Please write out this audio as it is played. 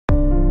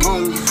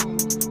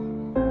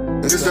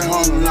It's that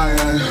Harlem night,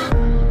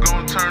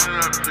 Gon' turn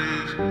it up,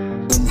 please.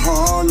 them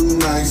Harlem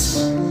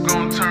nights.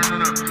 Gon'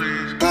 turn it up,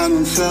 please. I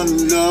done fell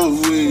in love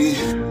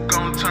with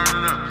Gon' turn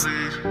it up,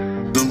 please.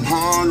 them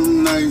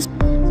Harlem nights.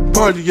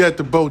 Party at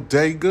the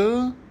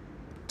bodega.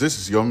 This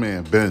is your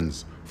man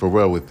Benz,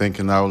 Pharrell with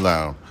Thinking Out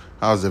Loud.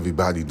 How's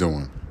everybody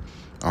doing?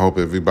 I hope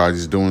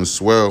everybody's doing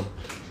swell.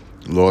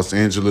 Los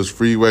Angeles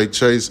freeway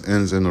chase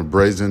ends in a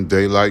brazen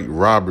daylight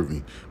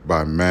robbery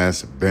by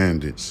masked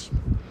bandits.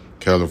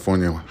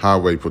 California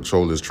Highway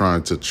Patrol is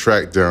trying to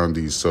track down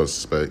these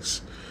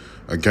suspects.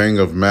 A gang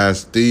of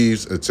masked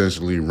thieves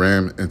essentially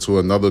rammed into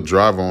another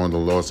driver on the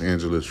Los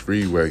Angeles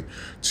freeway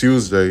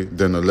Tuesday,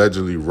 then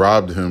allegedly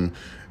robbed him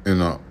in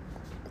a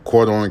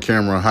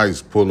caught-on-camera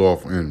heist pulled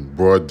off in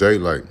broad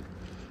daylight.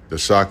 The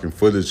shocking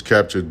footage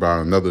captured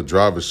by another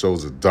driver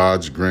shows a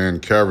Dodge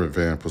Grand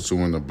Caravan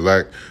pursuing a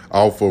black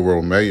Alfa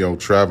Romeo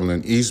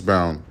traveling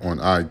eastbound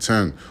on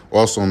I-10,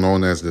 also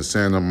known as the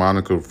Santa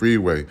Monica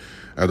Freeway,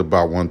 at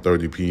about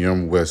 1:30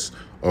 p.m. west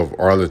of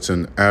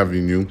Arlington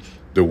Avenue.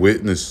 The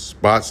witness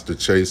spots the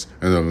chase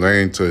in a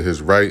lane to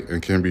his right and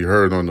can be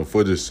heard on the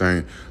footage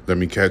saying, "Let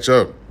me catch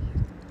up."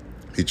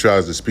 He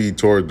tries to speed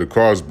toward the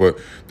cars, but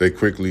they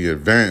quickly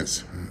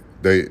advance.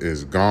 They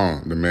is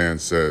gone, the man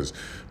says.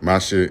 My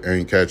shit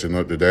ain't catching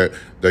up to that.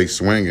 They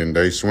swinging.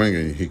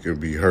 He could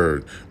be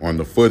heard on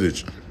the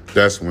footage.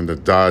 That's when the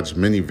Dodge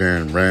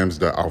minivan rams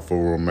the Alfa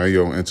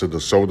Romeo into the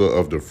shoulder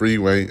of the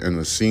freeway in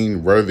a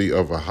scene worthy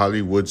of a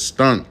Hollywood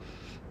stunt.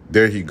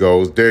 There he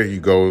goes, there he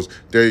goes,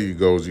 there he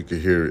goes. You can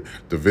hear it.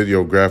 The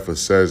videographer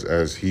says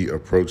as he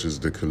approaches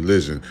the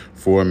collision.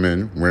 4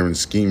 men wearing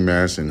ski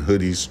masks and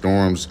hoodies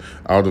storms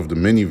out of the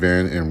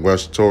minivan and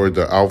rush toward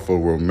the Alfa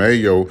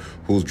Romeo,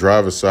 whose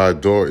driver's side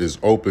door is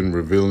open,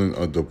 revealing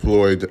a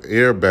deployed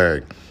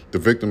airbag. The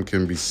victim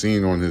can be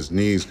seen on his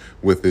knees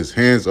with his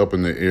hands up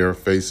in the air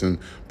facing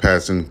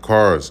passing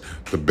cars.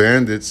 The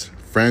bandits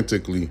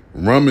frantically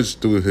rummage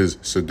through his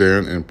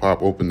sedan and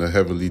pop open the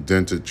heavily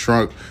dented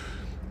trunk.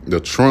 The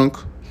trunk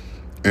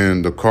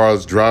and the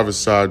car's driver's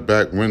side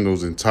back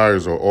windows and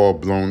tires are all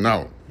blown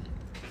out.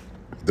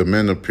 The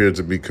men appear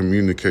to be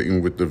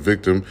communicating with the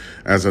victim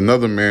as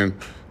another man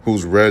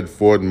whose red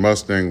Ford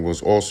Mustang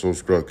was also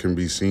struck can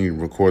be seen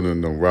recording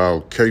the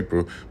wild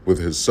caper with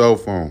his cell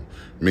phone.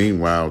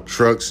 Meanwhile,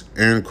 trucks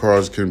and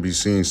cars can be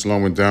seen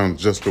slowing down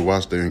just to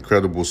watch the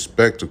incredible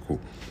spectacle.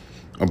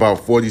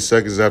 About 40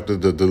 seconds after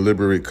the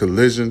deliberate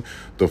collision,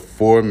 the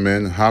 4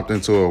 men hopped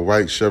into a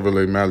white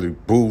Chevrolet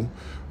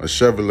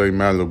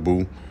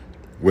Malibu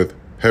with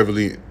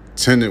heavily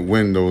tinted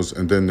windows,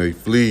 and then they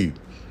fled.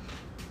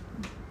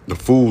 The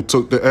fool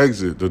took the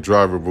exit, the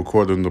driver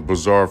recording the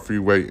bizarre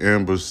freeway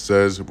ambush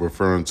says,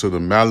 referring to the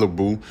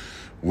Malibu.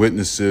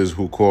 Witnesses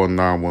who called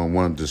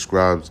 911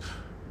 described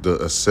the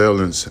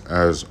assailants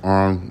as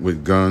armed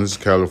with guns.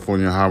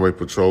 California Highway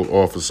Patrol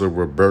officer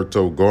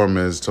Roberto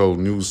Gomez told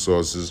news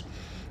sources,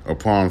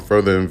 "Upon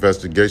further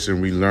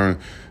investigation, we learned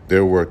they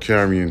were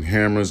carrying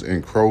hammers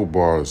and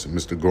crowbars,"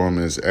 Mr.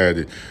 Gomez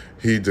added.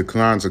 He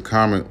declined to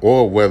comment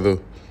on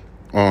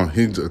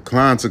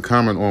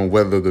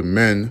whether the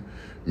men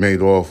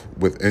made off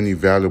with any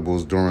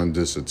valuables during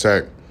this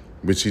attack,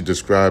 which he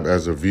described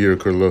as a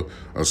vehicular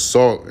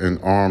assault and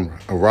armed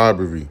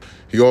robbery.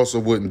 He also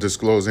wouldn't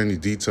disclose any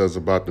details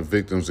about the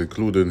victims,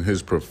 including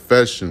his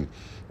profession.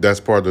 That's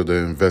part of the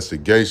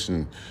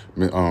investigation,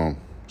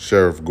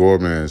 Sheriff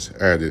Gomez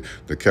added.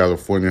 The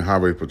California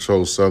Highway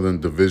Patrol Southern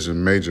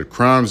Division Major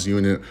Crimes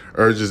Unit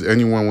urges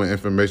anyone with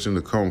information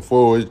to come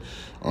forward.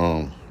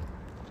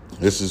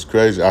 This is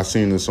crazy. I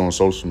seen this on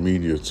social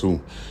media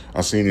too.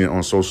 I seen it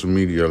on social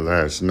media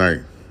last night.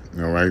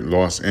 All right,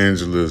 Los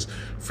Angeles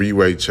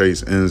freeway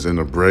chase ends in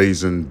a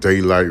brazen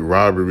daylight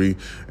robbery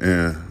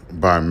and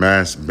by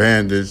masked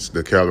bandits.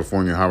 The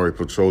California Highway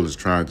Patrol is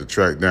trying to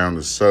track down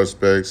the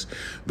suspects.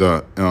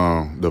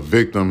 The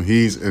victim,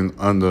 he's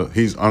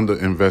under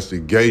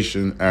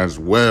investigation as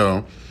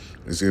well.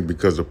 It's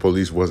because the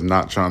police was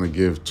not trying to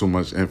give too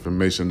much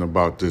information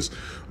about this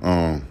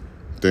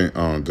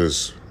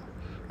this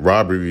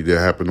robbery that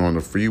happened on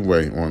the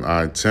freeway on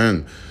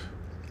I-10.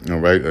 All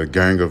right, a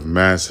gang of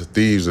masked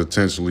thieves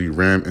intentionally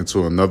rammed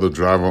into another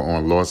driver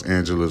on Los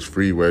Angeles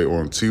freeway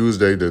on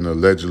Tuesday, then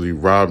allegedly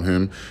robbed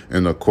him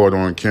in a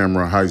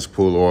caught-on-camera heist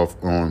pulled off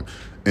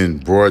in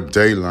broad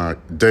daylight.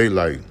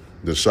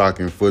 The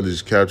shocking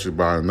footage captured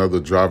by another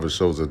driver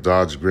shows a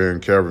Dodge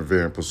Grand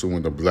Caravan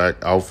pursuing the black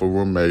Alfa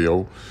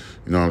Romeo.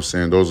 You know what I'm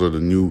saying? Those are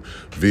the new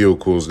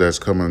vehicles that's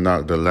coming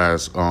out the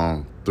last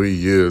 3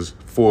 years,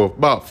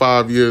 about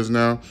 5 years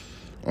now.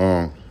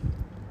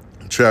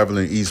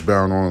 Traveling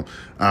eastbound on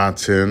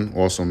I-10,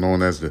 also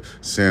known as the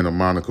Santa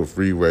Monica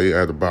Freeway,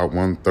 at about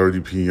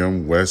 1:30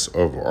 p.m. west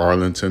of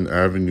Arlington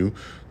Avenue.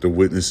 The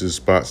witnesses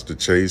spots the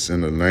chase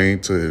in the lane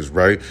to his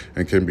right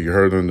and can be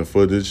heard on the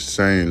footage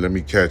saying, "Let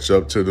me catch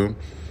up to them."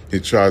 He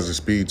tries to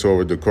speed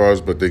toward the cars,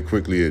 but they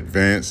quickly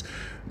advance.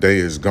 They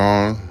is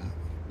gone.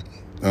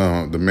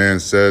 The man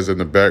says in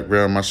the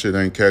background, "My shit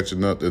ain't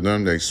catching up to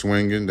them. They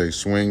swinging.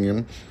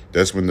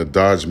 That's when the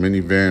Dodge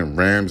minivan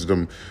rams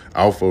them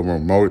Alfa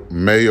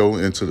Romeo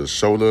into the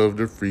shoulder of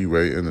the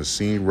freeway in a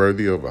scene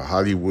worthy of a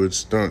Hollywood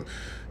stunt.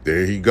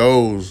 There he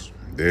goes.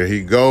 There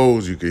he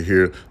goes. You can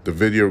hear the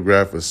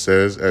videographer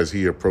says as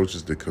he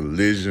approaches the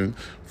collision.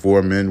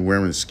 4 men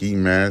wearing ski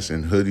masks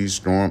and hoodies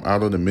storm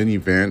out of the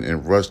minivan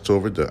and rush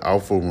toward the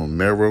Alfa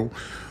Romeo,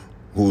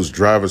 whose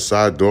driver's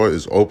side door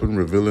is open,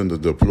 revealing the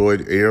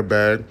deployed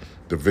airbag.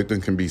 The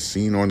victim can be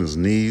seen on his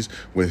knees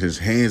with his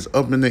hands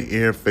up in the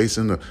air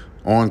facing the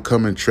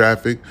oncoming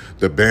traffic.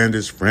 The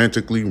bandits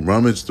frantically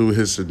rummage through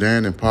his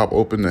sedan and pop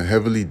open the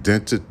heavily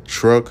dented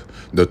trunk.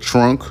 The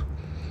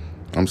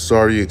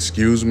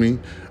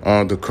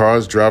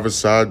car's driver's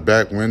side,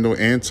 back window,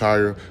 and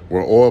tire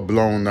were all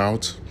blown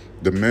out.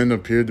 The men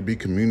appeared to be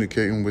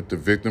communicating with the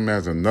victim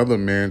as another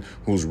man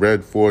whose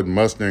red Ford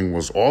Mustang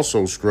was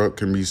also struck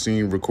can be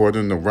seen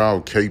recording the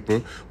wild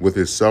caper with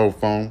his cell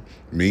phone.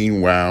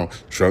 Meanwhile,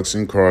 trucks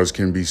and cars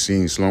can be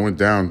seen slowing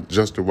down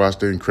just to watch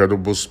the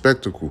incredible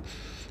spectacle.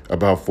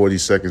 About 40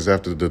 seconds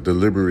after the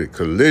deliberate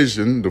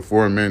collision, the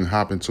 4 men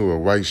hop into a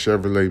white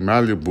Chevrolet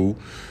Malibu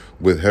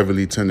with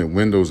heavily tinted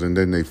windows, and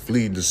then they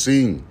flee the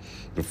scene.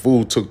 The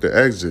fool took the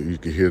exit. You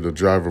can hear the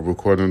driver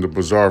recording the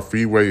bizarre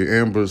freeway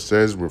ambush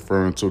says,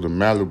 referring to the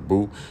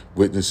Malibu.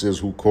 Witnesses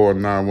who called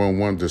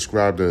 911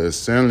 described the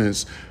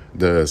assailants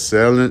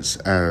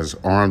as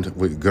armed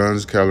with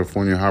guns.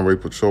 California Highway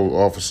Patrol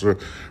Officer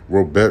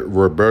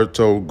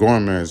Roberto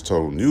Gomez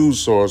told news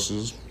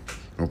sources.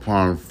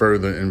 Upon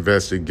further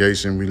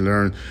investigation, we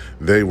learned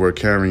they were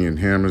carrying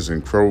hammers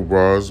and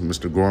crowbars.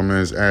 Mr.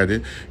 Gomez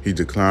added he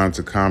declined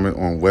to comment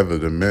on whether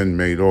the men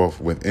made off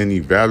with any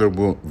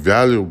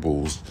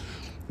valuables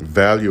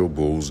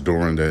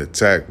during the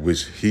attack,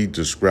 which he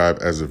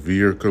described as a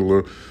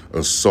vehicular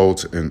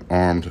assault and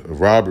armed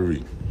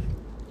robbery.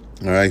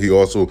 All right, he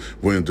also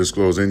wouldn't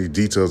disclose any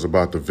details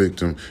about the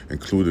victim,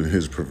 including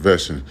his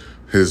profession.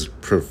 I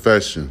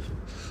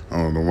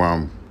don't know why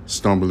I'm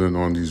stumbling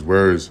on these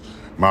words.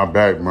 My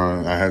back,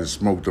 man, I had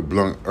smoked a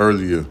blunt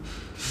earlier.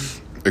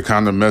 It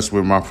kind of messed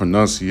with my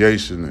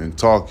pronunciation and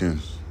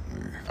talking.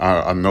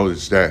 I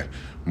noticed that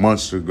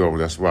months ago.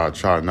 That's why I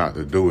tried not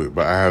to do it.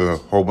 But I had a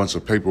whole bunch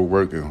of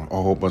paperwork and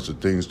a whole bunch of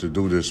things to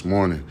do this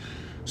morning.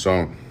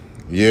 So,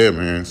 yeah,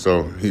 man.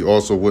 So he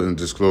also wouldn't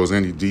disclose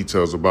any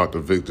details about the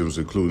victims,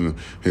 including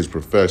his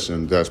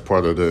profession. That's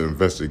part of the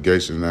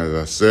investigation. As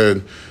I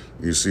said,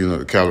 you see,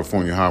 the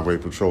California Highway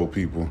Patrol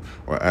people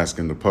are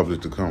asking the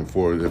public to come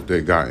forward if they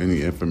got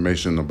any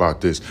information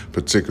about this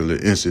particular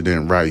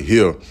incident right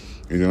here.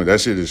 You know, that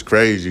shit is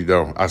crazy,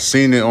 though. I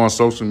seen it on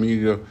social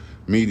media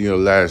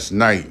last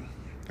night.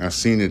 I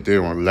seen it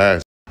there on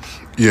last.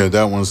 Yeah,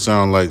 that one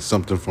sound like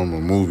something from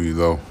a movie,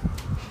 though.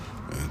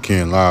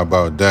 Can't lie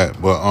about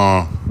that.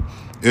 But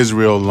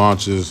Israel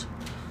launches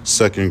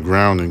second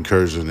ground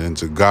incursion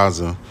into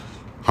Gaza.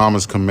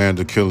 Hamas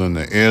commander killing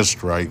the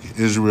airstrike.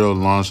 Israel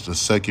launched a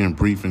second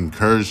brief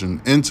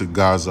incursion into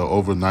Gaza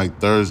overnight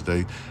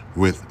Thursday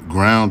with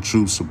ground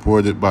troops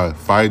supported by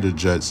fighter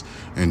jets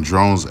and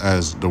drones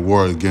as the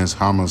war against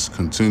Hamas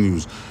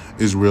continues.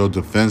 Israel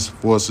Defense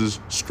Forces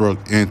struck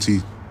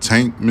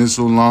anti-tank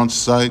missile launch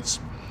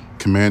sites,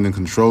 command and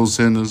control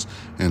centers,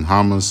 and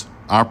Hamas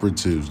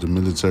operatives. The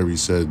military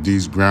said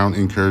these ground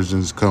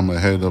incursions come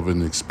ahead of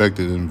an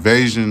expected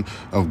invasion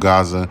of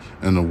Gaza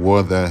in a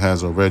war that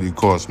has already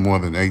cost more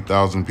than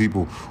 8,000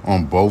 people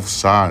on both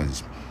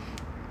sides.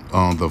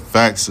 The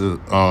facts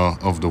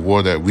of the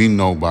war that we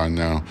know by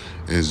now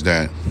is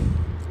that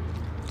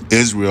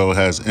Israel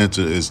has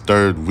entered its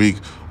third week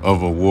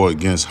of a war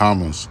against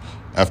Hamas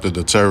after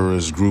the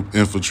terrorist group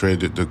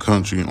infiltrated the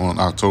country on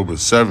October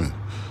 7th,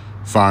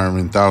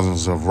 firing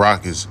thousands of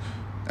rockets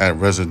at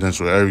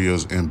residential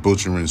areas and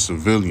butchering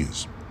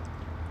civilians.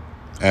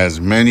 As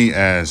many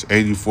as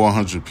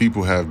 8,400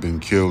 people have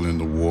been killed in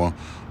the war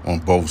on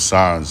both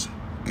sides,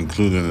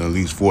 including at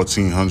least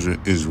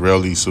 1,400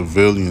 Israeli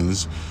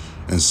civilians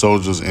and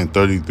soldiers and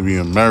 33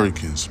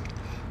 Americans.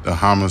 The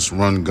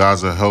Hamas-run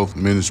Gaza Health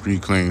Ministry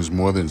claims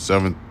more than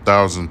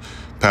 7,000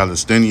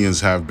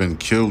 Palestinians have been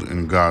killed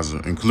in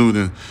Gaza,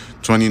 including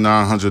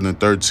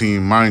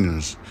 2,913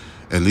 minors.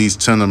 At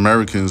least 10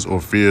 Americans are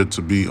feared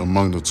to be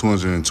among the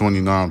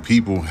 229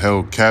 people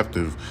held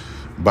captive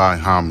by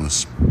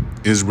Hamas.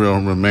 Israel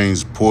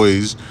remains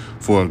poised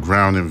for a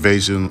ground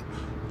invasion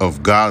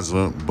of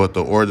Gaza, but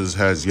the orders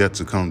has yet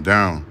to come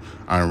down.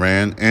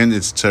 Iran and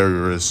its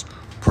terrorist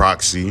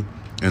proxy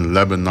in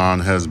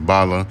Lebanon,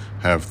 Hezbollah,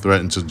 have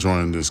threatened to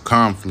join this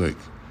conflict.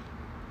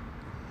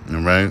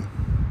 All right?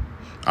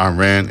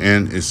 Iran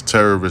and its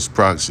terrorist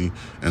proxy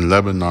in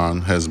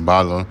Lebanon,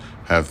 Hezbollah,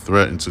 have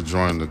threatened to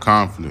join the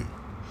conflict.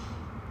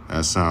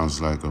 That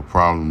sounds like a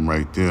problem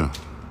right there.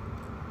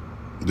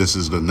 This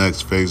is the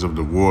next phase of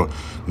the war,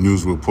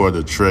 news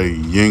reporter Trey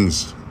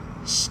Yings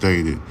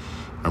stated.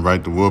 All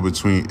right, the war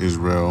between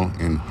Israel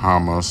and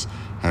Hamas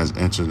has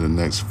entered the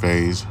next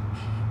phase.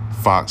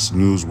 Fox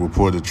News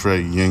reporter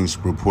Trey Yings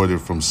reported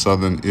from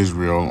southern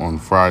Israel on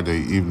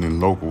Friday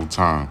evening local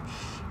time.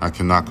 I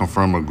cannot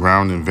confirm a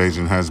ground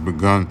invasion has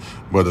begun,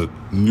 but a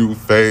new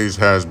phase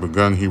has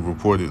begun, he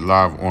reported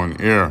live on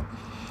air.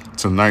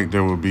 Tonight,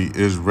 there will be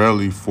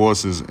Israeli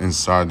forces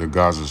inside the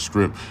Gaza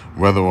Strip,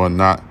 whether or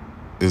not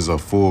is a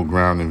full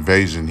ground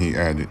invasion, he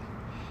added.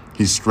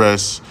 He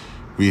stressed,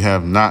 we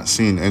have not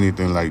seen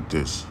anything like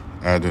this,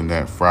 adding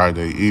that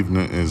Friday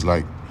evening is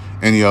like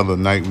any other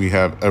night we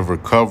have ever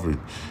covered.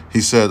 He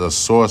said a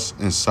source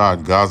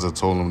inside Gaza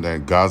told him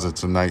that Gaza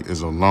tonight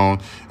is alone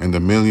and the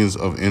millions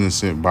of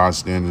innocent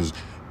bystanders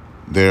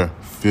there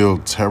feel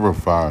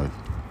terrified.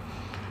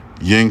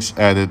 Yanks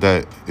added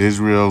that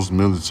Israel's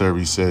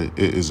military said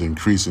it is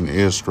increasing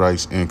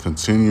airstrikes and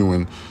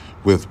continuing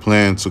with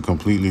plans to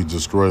completely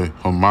destroy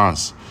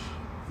Hamas.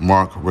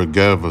 Mark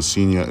Regev, a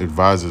senior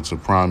advisor to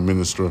Prime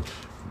Minister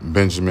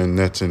Benjamin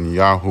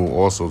Netanyahu,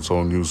 also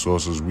told news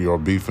sources, we are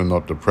beefing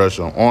up the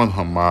pressure on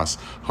Hamas.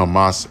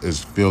 Hamas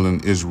is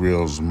feeling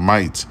Israel's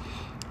might.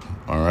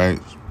 All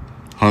right.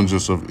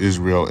 Hundreds of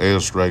Israel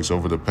airstrikes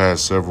over the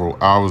past several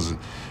hours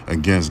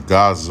against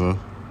Gaza.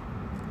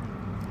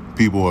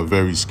 People are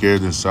very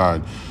scared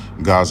inside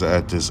Gaza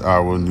at this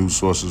hour. News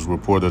sources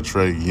reporter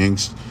Trey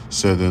Yinks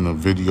said in a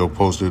video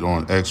posted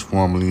on X,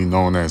 formerly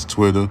known as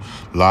Twitter,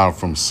 live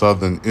from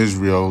southern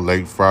Israel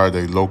late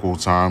Friday local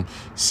time,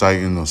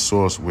 citing a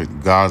source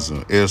with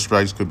Gaza.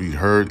 Airstrikes could be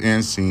heard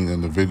and seen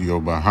in the video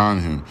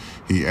behind him.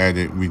 He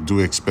added, we do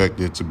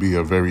expect it to be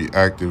a very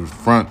active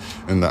front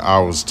in the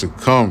hours to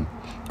come.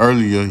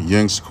 Earlier,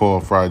 Yanks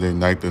called Friday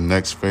night the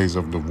next phase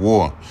of the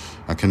war.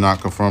 I cannot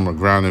confirm a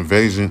ground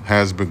invasion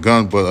has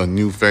begun, but a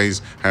new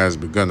phase has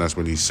begun. That's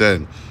what he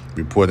said.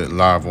 Reported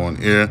live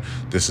on air.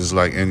 This is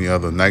like any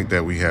other night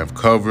that we have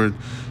covered.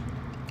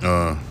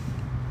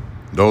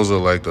 Those are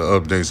like the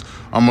updates.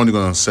 I'm only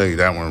going to say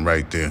that one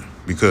right there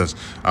because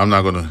I'm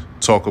not going to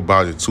talk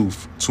about it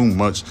too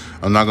much.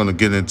 I'm not going to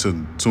get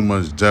into too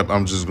much depth.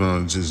 I'm just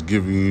going to just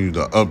giving you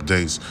the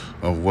updates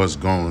of what's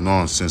going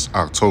on since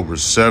October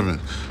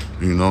 7th.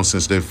 You know,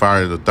 since they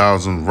fired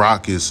 1,000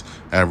 rockets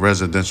at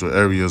residential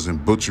areas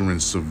and butchering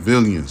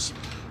civilians,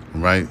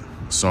 right?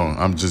 So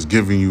I'm just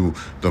giving you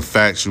the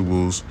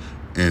factuals,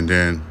 and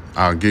then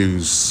I'll give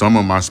you some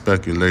of my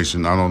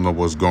speculation. I don't know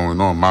what's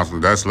going on.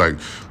 That's like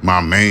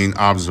my main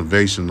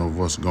observation of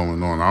what's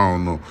going on. I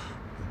don't know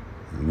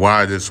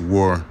why this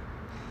war.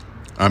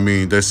 I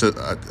mean, they said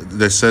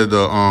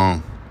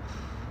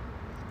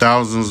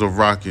thousands of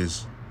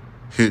rockets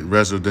hit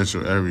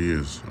residential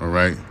areas. All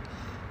right.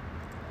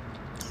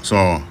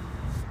 So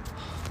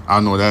I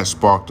know that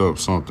sparked up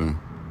something.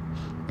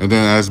 And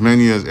then as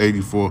many as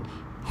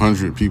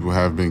 8,400 people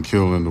have been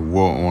killed in the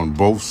war on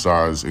both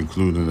sides,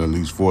 including at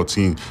least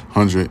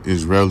 1,400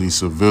 Israeli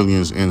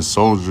civilians and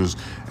soldiers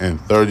and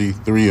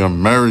 33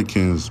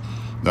 Americans.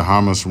 The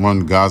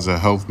Hamas-run Gaza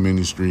Health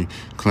Ministry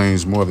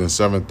claims more than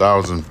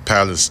 7,000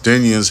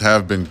 Palestinians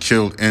have been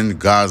killed in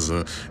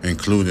Gaza,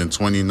 including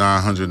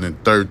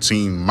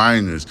 2,913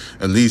 minors.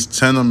 At least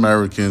 10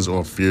 Americans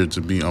are feared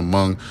to be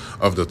among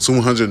of the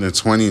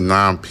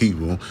 229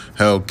 people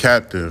held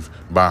captive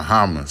by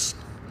Hamas.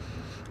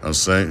 I'll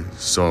say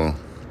so.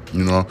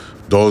 You know,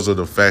 those are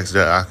the facts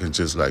that I can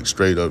just like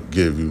straight up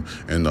give you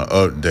in the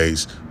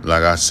updates.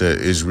 Like I said,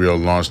 Israel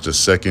launched a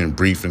second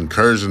brief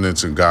incursion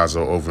into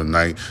Gaza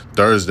overnight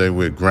Thursday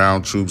with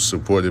ground troops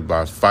supported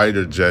by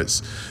fighter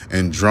jets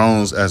and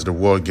drones as the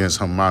war against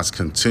Hamas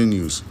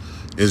continues.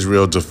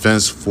 Israel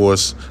Defense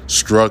Force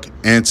struck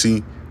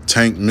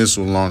anti-tank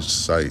missile launch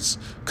sites,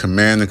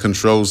 command and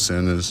control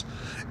centers,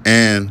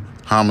 and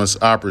Hamas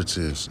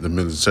operatives. The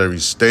military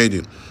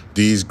stated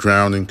these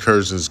ground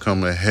incursions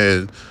come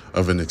ahead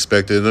of an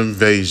expected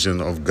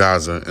invasion of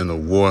Gaza in a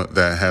war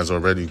that has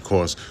already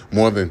cost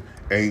more than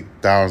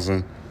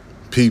 8,000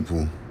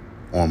 people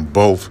on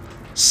both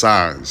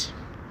sides.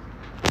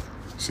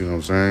 See what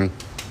I'm saying?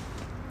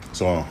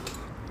 So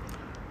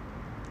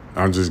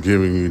I'm just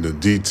giving you the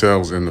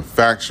details and the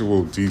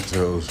factual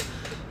details.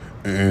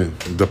 And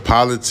the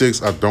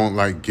politics, I don't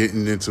like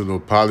getting into the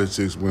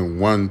politics when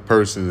one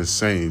person is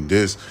saying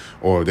this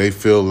or they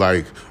feel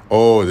like,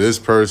 oh, this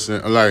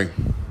person, like,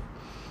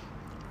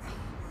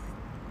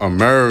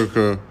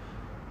 America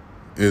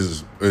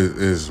is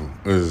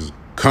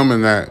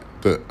coming at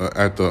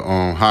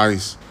the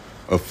highest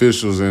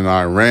officials in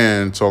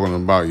Iran, talking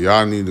about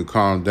y'all need to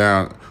calm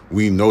down.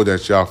 We know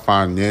that y'all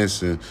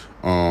financing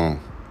the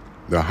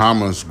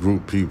Hamas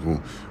group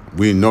people.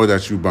 We know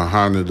that you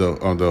behind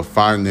the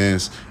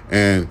finance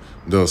and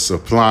the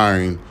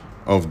supplying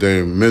of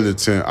their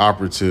militant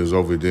operatives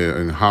over there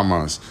in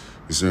Hamas.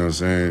 You see what I'm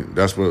saying?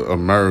 That's what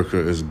America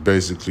is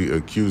basically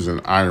accusing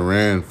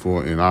Iran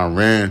for. And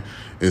Iran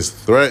is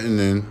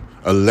threatening,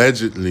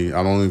 allegedly,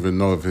 I don't even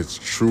know if it's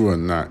true or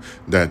not,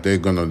 that they're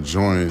going to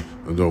join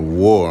the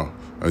war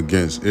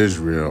against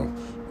Israel.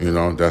 You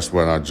know, that's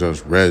what I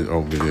just read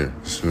over there.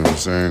 You see what I'm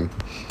saying?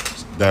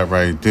 That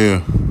right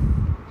there.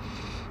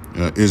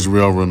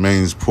 Israel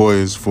remains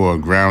poised for a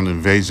ground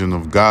invasion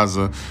of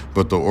Gaza,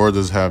 but the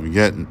orders have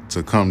yet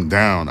to come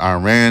down.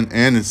 Iran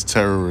and its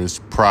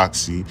terrorist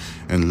proxy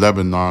in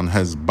Lebanon,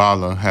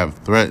 Hezbollah, have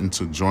threatened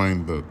to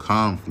join the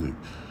conflict.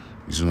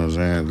 You see what I'm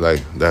saying?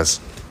 Like, that's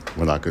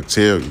what I could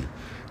tell you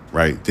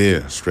right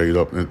there, straight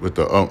up with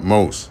the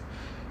utmost,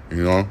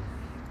 you know?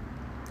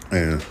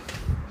 And,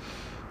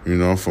 you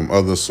know, from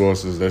other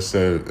sources that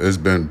said it's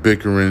been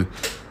bickering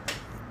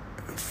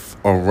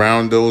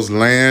around those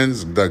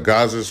lands, the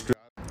Gaza Strip,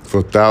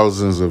 for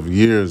thousands of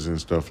years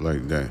and stuff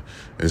like that.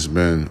 It's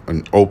been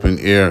an open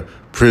air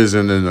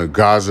prison in the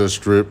Gaza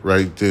Strip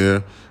right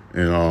there.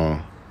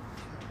 And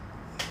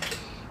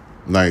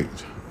like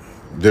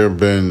there have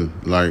been,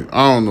 like,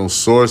 I don't know,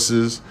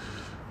 sources,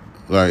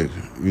 like,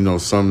 you know,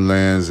 some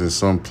lands in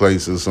some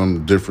places,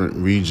 some different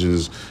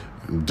regions,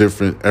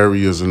 different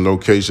areas and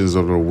locations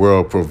of the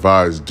world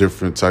provides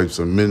different types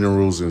of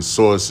minerals and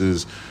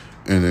sources,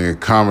 and it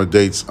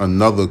accommodates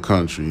another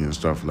country and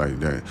stuff like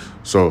that.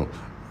 So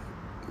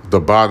the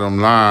bottom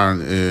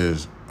line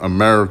is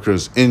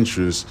America's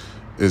interest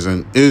is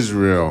in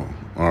Israel,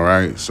 all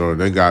right? So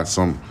they got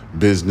some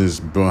business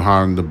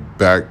behind the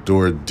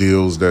backdoor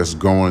deals that's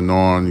going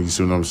on, you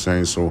see what I'm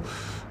saying? So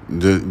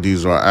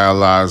these are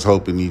allies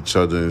helping each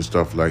other and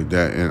stuff like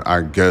that. And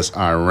I guess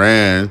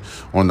Iran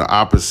on the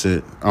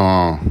opposite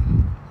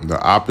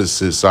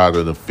side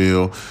of the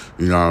field,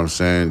 you know what I'm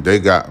saying? They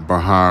got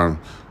behind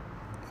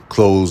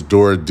closed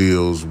door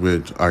deals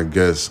with, I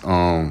guess,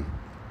 the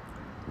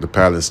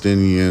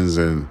Palestinians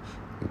and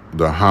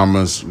the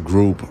Hamas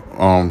group,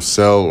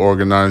 cell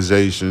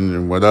organization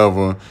and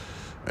whatever.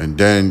 And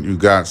then you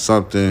got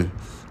something,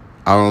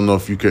 I don't know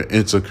if you can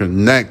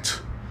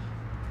interconnect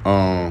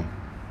the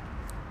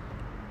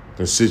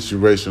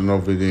situation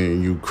over there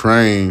in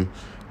Ukraine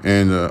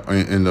and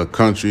in the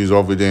countries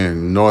over there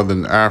in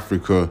Northern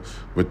Africa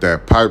with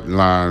that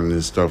pipeline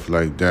and stuff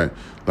like that.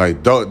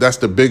 Like, that's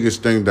the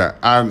biggest thing that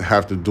I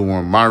have to do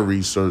on my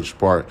research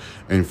part,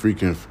 and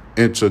freaking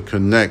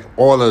interconnect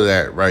all of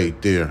that right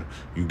there.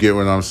 You get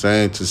what I'm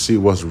saying? To see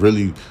what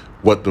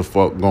the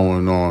fuck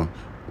going on.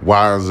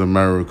 Why is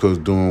America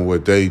doing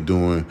what they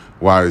doing?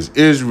 Why is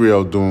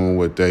Israel doing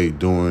what they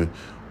doing?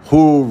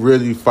 Who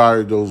really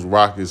fired those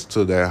rockets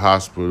to that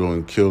hospital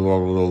and killed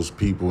all of those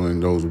people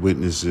and those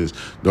witnesses?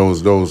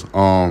 Those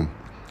how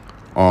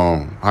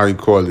you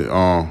call it?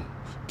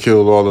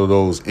 Killed all of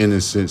those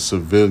innocent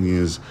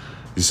civilians.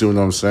 You see what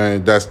I'm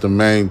saying? That's the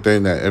main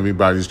thing that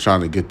everybody's trying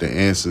to get the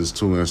answers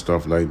to and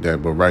stuff like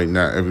that. But right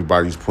now,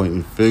 everybody's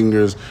pointing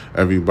fingers.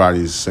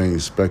 Everybody's saying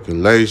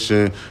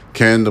speculation.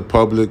 Can the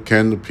public,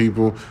 can the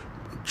people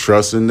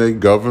trust in their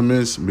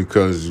governments?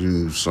 Because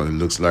so it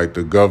looks like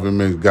the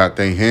government got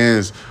their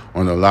hands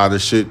on a lot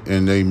of shit,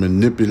 and they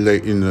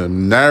manipulating the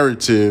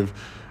narrative,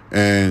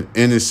 and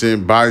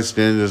innocent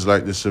bystanders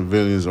like the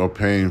civilians are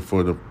paying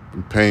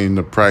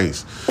the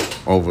price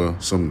over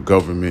some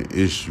government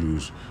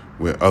issues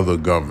with other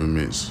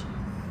governments.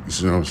 You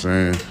see what I'm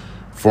saying?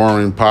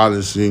 Foreign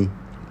policy,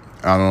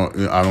 I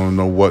don't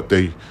know what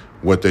they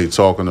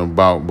talking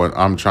about, but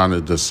I'm trying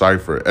to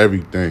decipher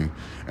everything.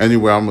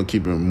 Anyway, I'm gonna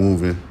keep it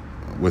moving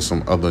with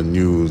some other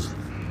news.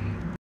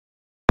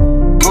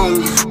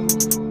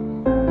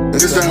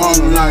 It's that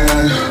Harlem night,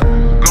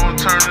 Gon'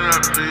 turn it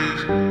up,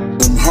 please.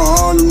 them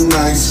Harlem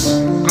nights.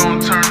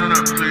 Gon' turn it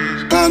up,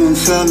 please. I done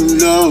fell in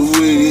love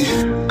with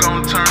it.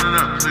 Gon' turn it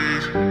up,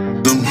 please.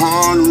 Them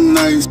Harlem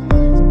nights.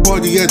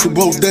 Party at the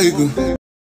bodega.